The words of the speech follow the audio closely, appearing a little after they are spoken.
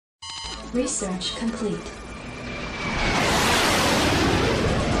Research complete.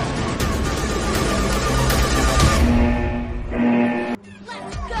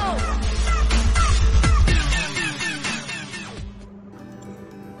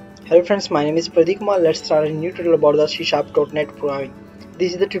 Hello friends, my name is Pradeep Kumar. Let's start a new tutorial about the C#.NET programming.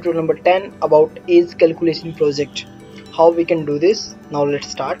 This is the tutorial number 10 about age calculation project. How we can do this? Now let's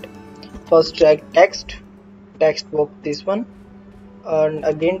start. First drag text box this one, and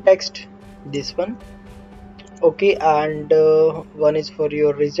again text this one. Okay, and one is for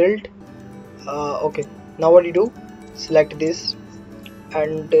your result. Okay, now what you do? Select this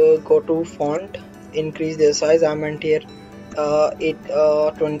and go to font. Increase the size. I meant here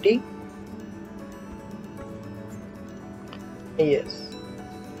 820. Yes.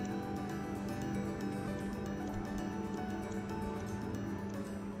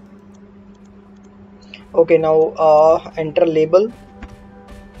 Okay, now enter label,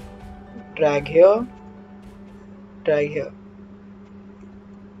 drag here.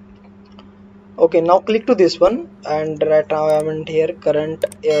 Okay, now click to this one, and right now I am in here current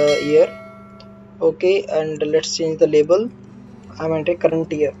year. Okay, and let's change the label. I am enter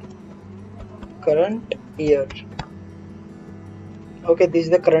current year. Okay, this is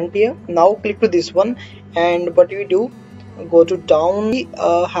the current year. Now click to this one, and what we do, go to down.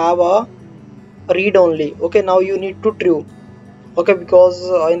 Have a read only. Okay, now you need to true. Okay, because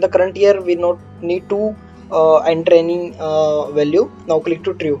in the current year we not need to enter any value. Now click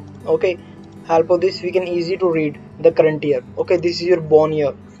to true. Okay, help of this we can easy to read the current year. Okay, this is your born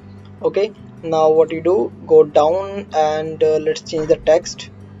year. Okay, now what you do, go down and let's change the text.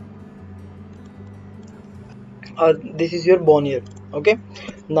 This is your born year. Okay,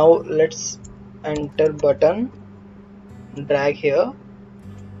 now let's enter button, drag here.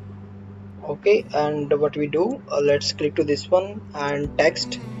 Okay, and what we do, let's click to this one and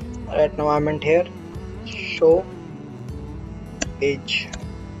text. Right now I'm in here, show age.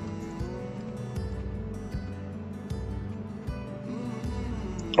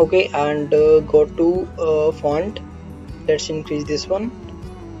 Okay, and go to font. Let's increase this one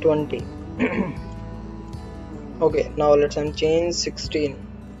 20. Okay, now let's change 16.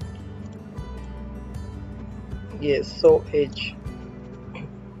 Yes, so age.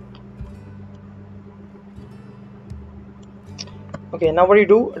 Okay, now what you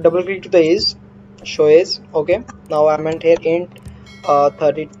do, double click to the age, show age. Okay, now I'm at here int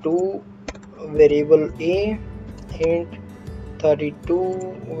 32 variable a, int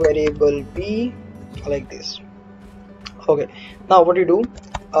 32 variable b, like this. Okay, now what you do,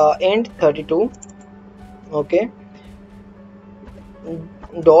 int 32. Okay,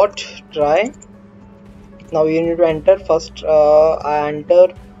 dot try. Now you need to enter first. I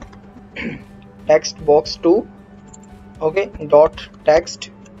enter text box 2. Okay, dot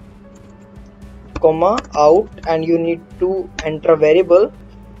text comma out, and you need to enter variable.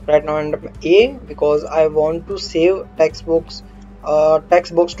 Right now enter a, because I want to save text box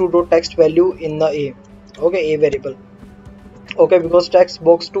 2 dot text value in the a. Okay, a variable. Okay, because text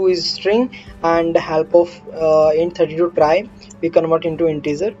box 2 is string, and help of int 32 try we convert into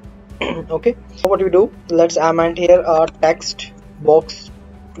integer. Okay, so what we do, let's amend here text box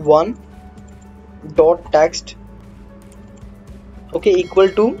 1 dot text. Okay, equal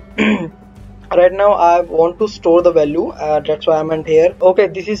to right now I want to store the value, that's why I'm in here. Okay,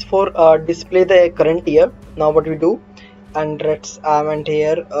 this is for display the current year. Now what we do, and let's I'm in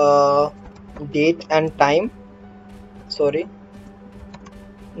here date and time, sorry,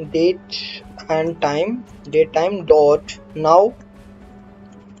 date time dot now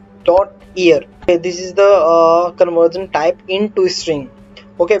dot year. Okay, this is the conversion type into string.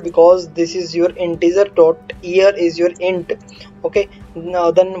 Okay, because this is your integer dot year is your int. Okay, now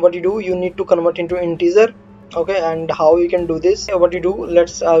then what you do, you need to convert into integer. Okay, and how you can do this, what you do,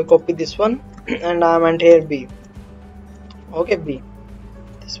 let's copy this one and I'm at here b. Okay, b,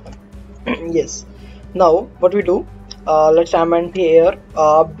 this one. Yes, now what we do, let's amend here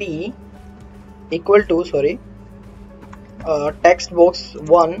b equal to, sorry, text box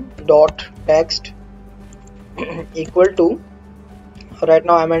 1 dot text equal to, right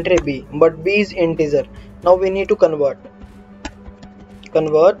now I'm entering b, but b is integer. Now we need to convert.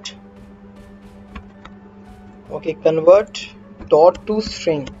 Okay, convert dot to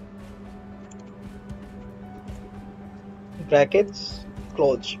string, brackets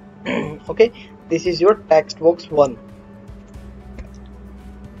close. Okay, this is your text box 1.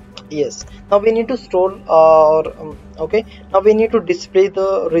 Yes, now we need to store okay, now we need to display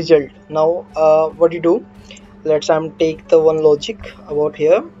the result. Now what you do, let's take the one logic about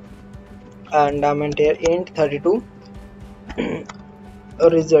here, and I'm enter int 32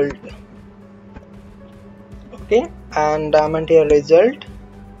 result. Okay, and I'm enter result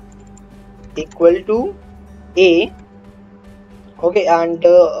equal to A. Okay, and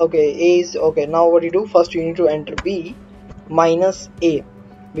okay, A is okay. Now what you do, first you need to enter B minus A,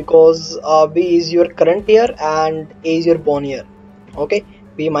 because B is your current year and A is your born year. Okay,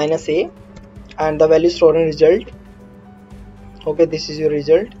 B minus A, and the value stored in result. Okay, this is your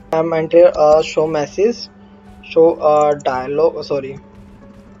result. I'm enter show message, show dialog, sorry,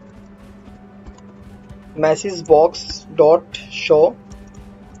 message box dot show.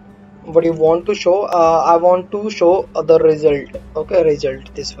 What you want to show? I want to show the result. Okay,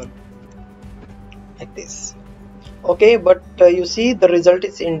 result, this one, like this. Okay, but you see the result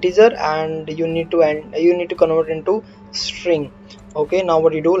is integer and you need to convert into string. Okay, now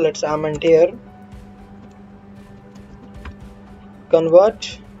what you do, let's amend here,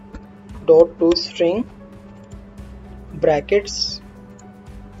 convert dot to string brackets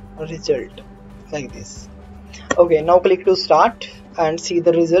result, like this. Okay, now click to start and see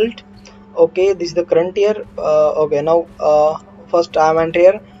the result. Okay, this is the current year. Okay, now first I am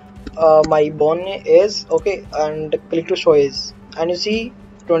here, my born is, okay, and click to show age, and you see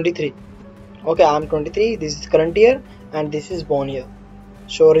 23. Okay, I am 23, this is current year and this is born year,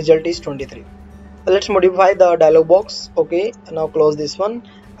 so result is 23. Let's modify the dialog box. Okay, now close this one,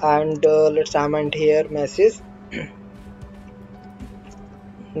 and let's amend here message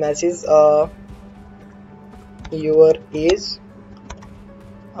message your age,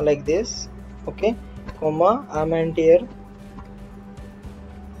 like this. Okay, comma, amend here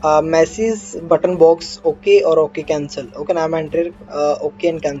message button box okay or okay cancel. Okay, now I'm enter okay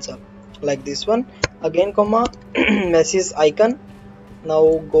and cancel, like this one. Again comma, message icon.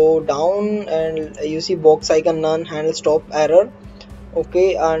 Now go down and you see box icon none, handle stop error.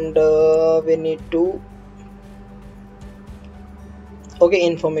 Okay, and we need to, okay,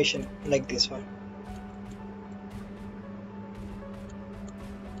 information, like this one,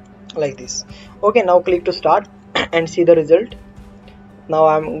 like this. Okay, now click to start and see the result. Now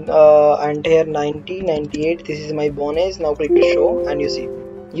I'm enter 90, 98, this is my born age. Now click to show and you see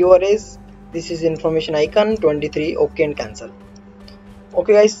your age, this is information icon, 23, okay and cancel.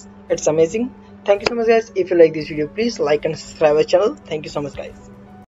 Okay guys, it's amazing. Thank you so much guys. If you like this video, please like and subscribe our channel. Thank you so much guys.